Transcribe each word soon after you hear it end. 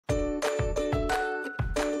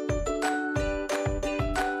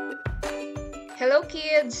Hello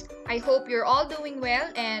kids! I hope you're all doing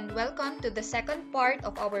well and welcome to the second part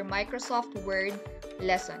of our Microsoft Word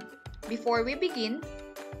lesson. Before we begin,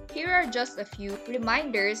 here are just a few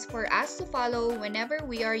reminders for us to follow whenever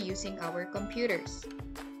we are using our computers.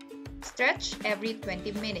 Stretch every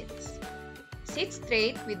 20 minutes. Sit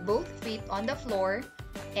straight with both feet on the floor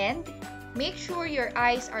and make sure your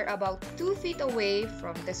eyes are about 2 feet away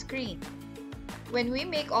from the screen. When we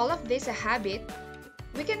make all of this a habit,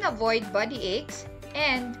 we can avoid body aches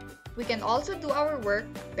and we can also do our work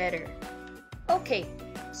better. Okay,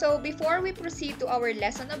 so before we proceed to our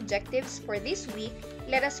lesson objectives for this week,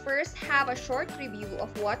 let us first have a short review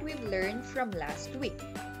of what we've learned from last week.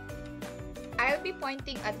 I'll be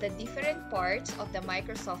pointing at the different parts of the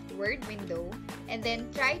Microsoft Word window and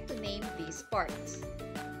then try to name these parts.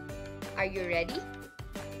 Are you ready?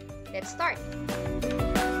 Let's start!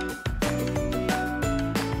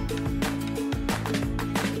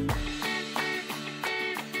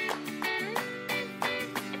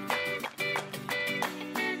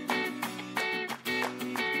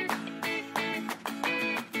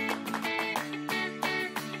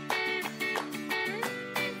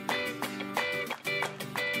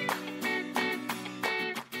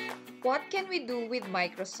 What can we do with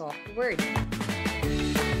Microsoft Word?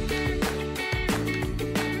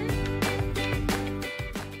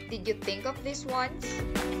 Did you think of these ones?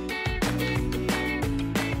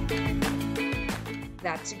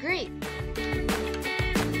 That's great!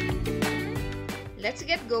 Let's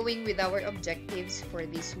get going with our objectives for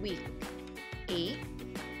this week. A.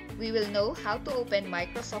 We will know how to open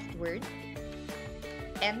Microsoft Word,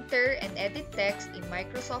 enter and edit text in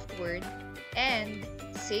Microsoft Word, and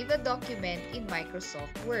save a document in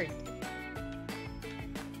Microsoft Word.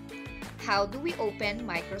 How do we open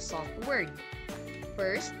Microsoft Word?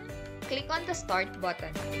 First, click on the Start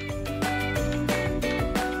button.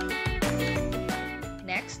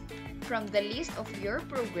 Next, from the list of your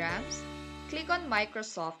programs, click on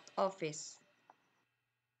Microsoft Office.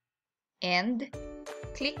 And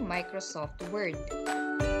click Microsoft Word.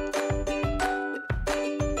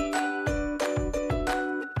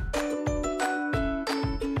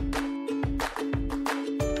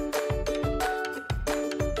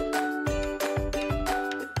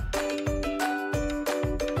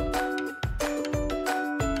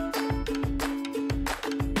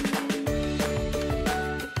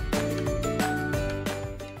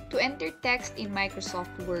 Enter text in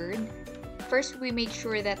Microsoft Word, first we make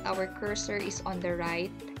sure that our cursor is on the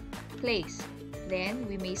right place. Then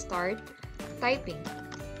we may start typing.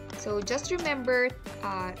 So just remember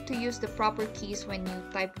to use the proper keys when you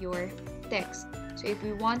type your text. So if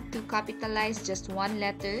we want to capitalize just one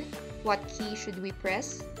letter, what key should we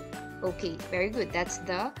press? Okay, very good. That's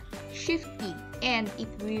the Shift key. And if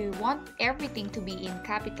we want everything to be in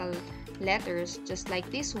capital letters, just like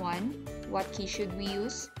this one, what key should we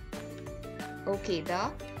use? Okay,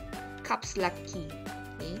 the caps lock key.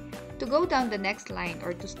 Okay. To go down the next line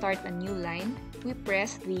or to start a new line, we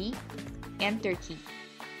press the Enter key.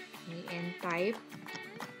 Okay, and type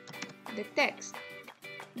the text.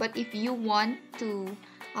 But if you want to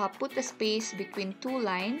put a space between two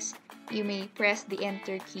lines, you may press the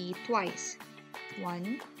Enter key twice.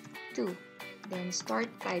 1, 2. Then start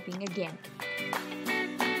typing again.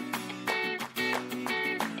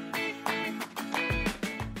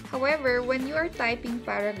 However, when you are typing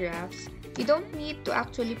paragraphs, you don't need to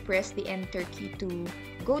actually press the Enter key to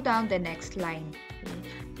go down the next line. Okay?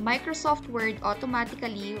 Microsoft Word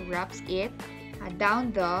automatically wraps it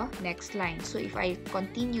down the next line. So if I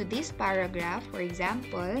continue this paragraph, for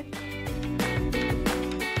example,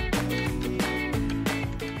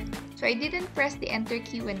 so I didn't press the Enter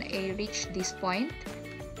key when I reached this point,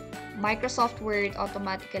 Microsoft Word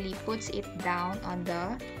automatically puts it down on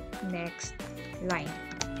the next line.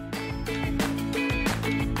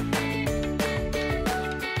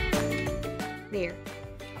 There.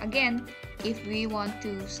 Again, if we want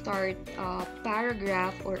to start a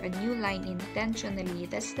paragraph or a new line intentionally,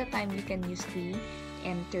 that's the time you can use the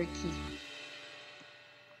Enter key.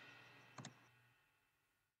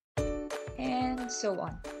 And so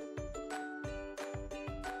on.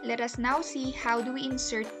 Let us now see how do we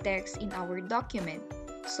insert text in our document.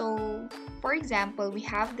 So, for example, we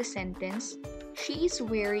have the sentence, "She is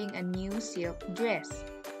wearing a new silk dress."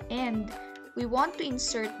 And we want to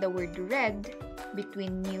insert the word red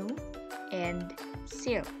between new and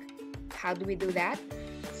silk. How do we do that?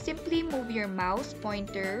 Simply move your mouse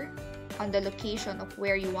pointer on the location of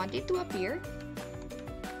where you want it to appear.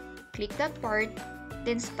 Click that part,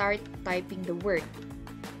 then start typing the word.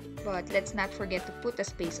 But let's not forget to put a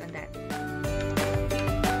space on that.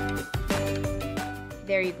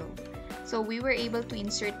 There you go. So we were able to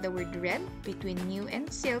insert the word red between new and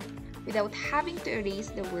silk without having to erase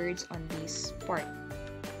the words on this part.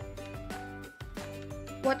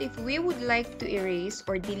 What if we would like to erase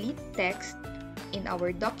or delete text in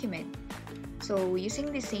our document? So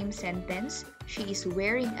using the same sentence, she is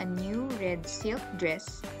wearing a new red silk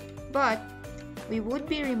dress, but we would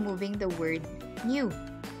be removing the word new.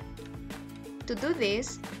 To do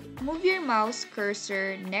this, move your mouse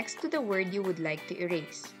cursor next to the word you would like to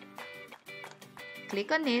erase.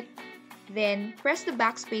 Click on it, then press the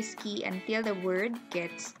backspace key until the word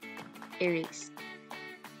gets erased.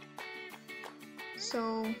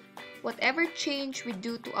 So, whatever change we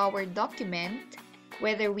do to our document,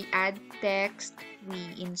 whether we add text, we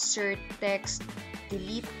insert text,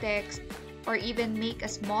 delete text, or even make a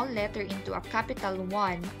small letter into a capital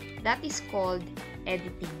one, that is called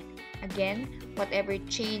editing. Again, whatever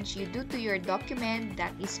change you do to your document,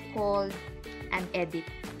 that is called an edit.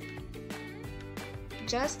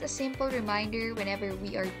 Just a simple reminder whenever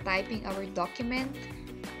we are typing our document,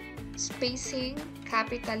 spacing,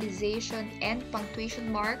 capitalization, and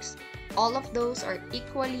punctuation marks, all of those are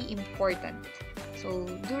equally important. So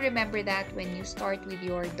do remember that when you start with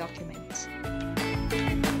your documents.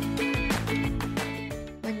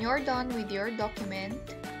 When you're done with your document,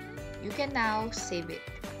 you can now save it.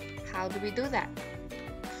 How do we do that?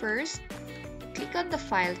 First, click on the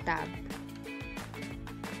File tab.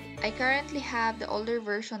 I currently have the older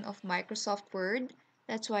version of Microsoft Word.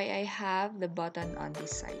 That's why I have the button on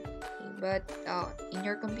this side. Okay, but in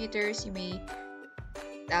your computers, you may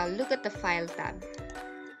look at the File tab.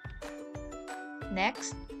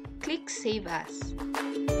 Next, click Save As.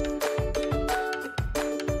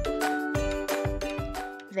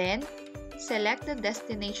 Then, select the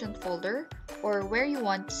destination folder or where you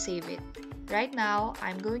want to save it. Right now,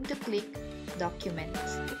 I'm going to click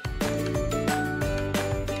Documents.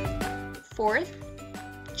 Fourth,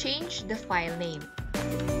 change the file name.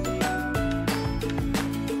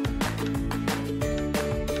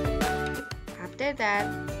 After that,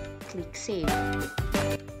 click Save.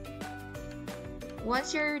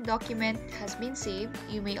 Once your document has been saved,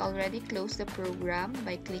 you may already close the program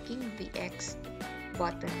by clicking the X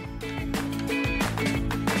button.